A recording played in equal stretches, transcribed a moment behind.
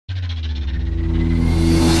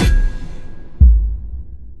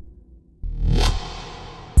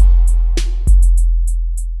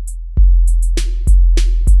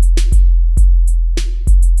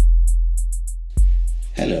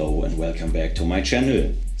to my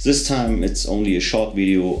channel. This time it's only a short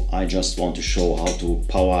video. I just want to show how to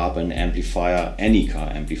power up an amplifier, any car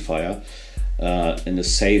amplifier, in a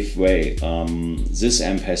safe way. This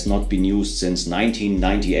amp has not been used since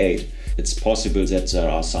 1998. It's possible that there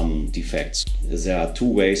are some defects. There are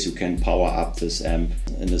two ways you can power up this amp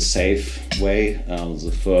in a safe way.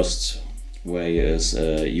 The first way is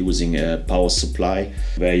using a power supply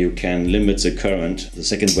where you can limit the current. The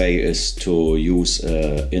second way is to use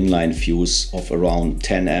an inline fuse of around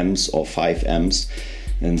 10 amps or 5 amps,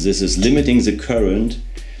 and this is limiting the current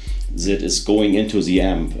that is going into the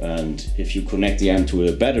amp. And if you connect the amp to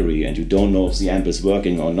a battery and you don't know if the amp is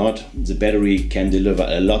working or not, the battery can deliver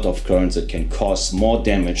a lot of current that can cause more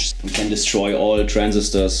damage. It can destroy all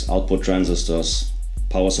transistors, output transistors,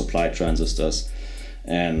 power supply transistors.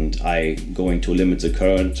 And I'm going to limit the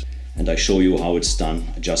current, and I show you how it's done.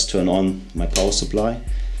 I just turn on my power supply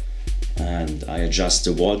and I adjust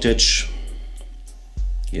the voltage.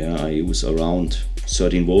 Yeah, I use around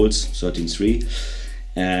 13 volts, 13.3.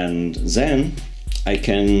 And then I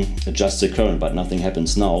can adjust the current, but nothing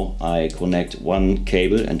happens now. I connect one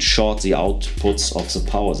cable and short the outputs of the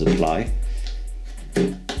power supply.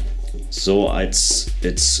 So it's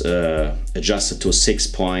adjusted to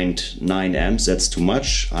 6.9 amps. That's too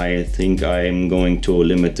much. I think I'm going to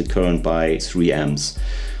limit the current by 3 amps,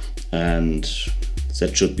 and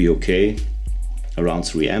that should be okay, around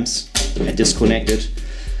 3 amps. I disconnect it,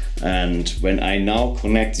 and when I now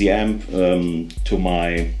connect the amp to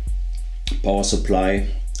my power supply,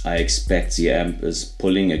 I expect the amp is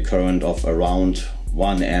pulling a current of around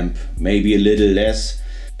 1 amp, maybe a little less,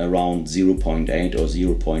 around 0.8 or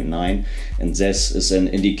 0.9, and this is an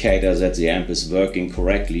indicator that the amp is working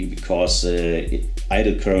correctly, because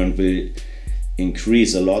idle current will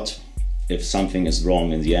increase a lot if something is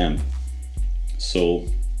wrong in the amp. So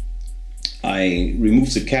I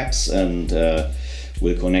remove the caps and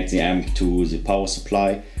will connect the amp to the power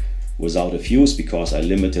supply without a fuse, because I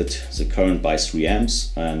limited the current by 3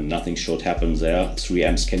 amps and nothing should happen there. 3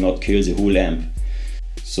 amps cannot kill the whole amp.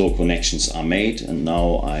 So connections are made, and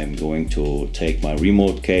now I'm going to take my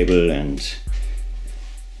remote cable and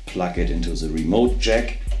plug it into the remote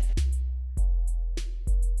jack.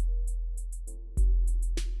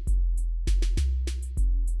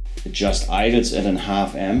 It just idles at a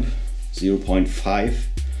half amp, 0.5.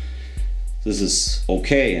 This is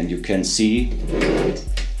okay, and you can see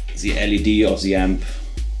the LED of the amp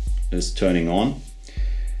is turning on,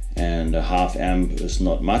 and a half amp is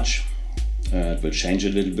not much. It will change a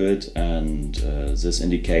little bit, and this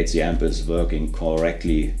indicates the amp is working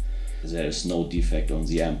correctly. There is no defect on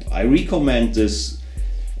the amp. I recommend this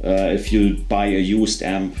if you buy a used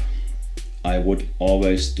amp. I would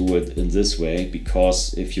always do it in this way,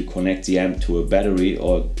 because if you connect the amp to a battery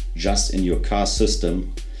or just in your car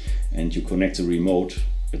system and you connect the remote,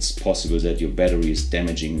 it's possible that your battery is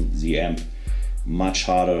damaging the amp much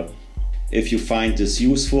harder. If you find this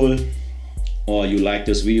useful or you like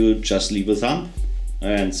this video, just leave a thumb,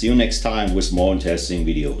 and see you next time with more interesting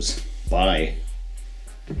videos. Bye.